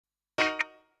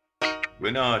We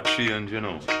not change, you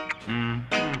know.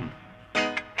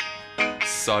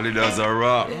 Solid as a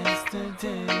rock.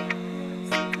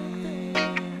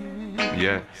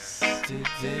 Yes.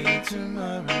 Today,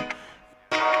 tomorrow.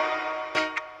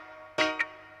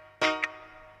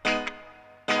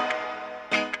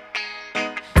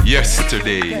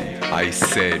 Yesterday I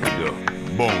said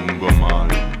Bongo man,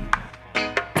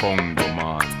 Congo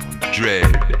man,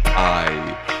 Dread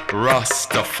I,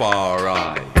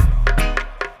 Rastafari,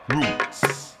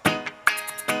 Roots.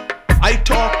 I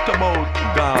talked about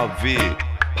Garvey,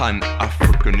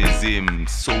 Pan-Africanism,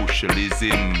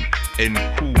 Socialism,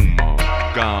 Nkrumah,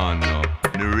 Ghana,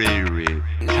 Nyerere,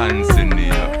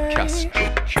 Tanzania, Castro,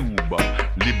 Cuba,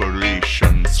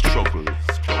 Liberation, struggle.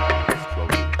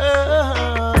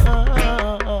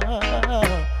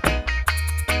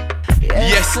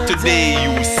 Yesterday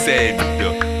you said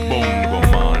Bongo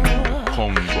man,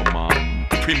 Congo man,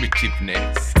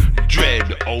 primitiveness, dread,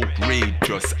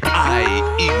 outrageous,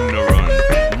 ignorant,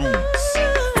 roots,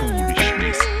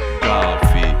 foolishness,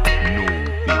 Garvey, no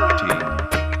big thing.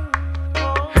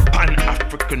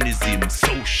 Pan-Africanism,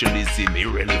 socialism,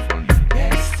 irrelevant.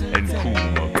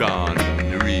 Nkrumah, Ghana,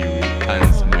 Nyerere,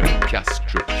 Tanzania,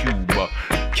 Castro, Cuba,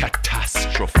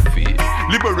 catastrophe.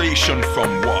 Liberation from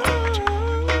what?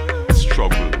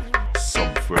 Struggle,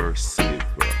 subversive.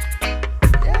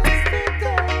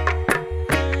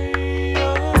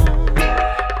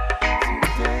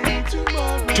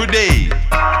 Today,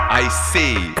 I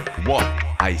say what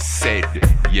I said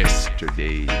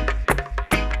yesterday.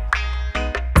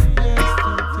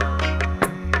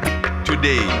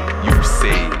 Today, you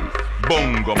say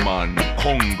Bongo man,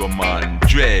 Congo man,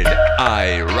 Dread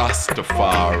I,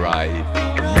 Rastafari,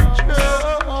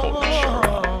 culture.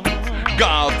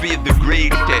 Garvey the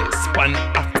greatest,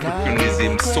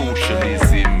 Pan-Africanism,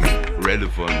 socialism,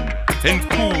 relevant.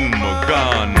 Nkrumah,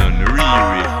 Ghana,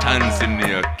 Nyerere,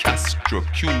 Tanzania, Castro,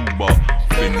 Cuba,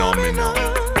 phenomenal.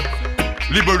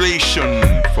 Liberation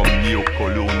from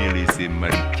neocolonialism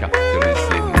and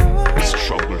capitalism,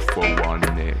 struggle for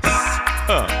oneness.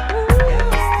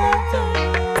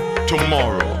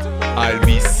 Tomorrow, I'll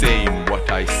be saying what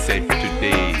I said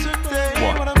today,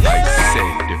 what I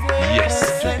said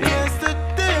yesterday.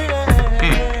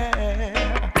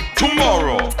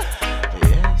 Tomorrow,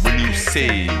 will you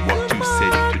say what you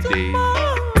said today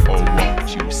or what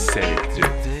you said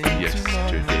yesterday?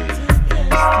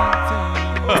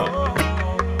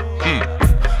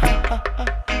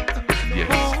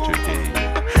 Yesterday.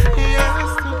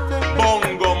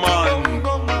 Bongo man.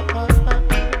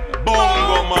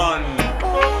 Bongo man.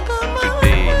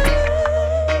 Today.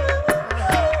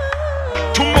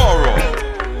 Tomorrow.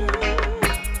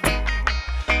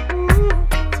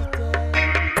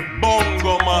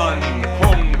 Bongo man,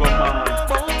 Congo man,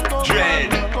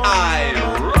 Dread I,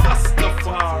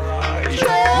 Rastafari,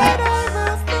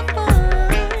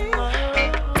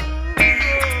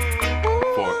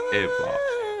 forever.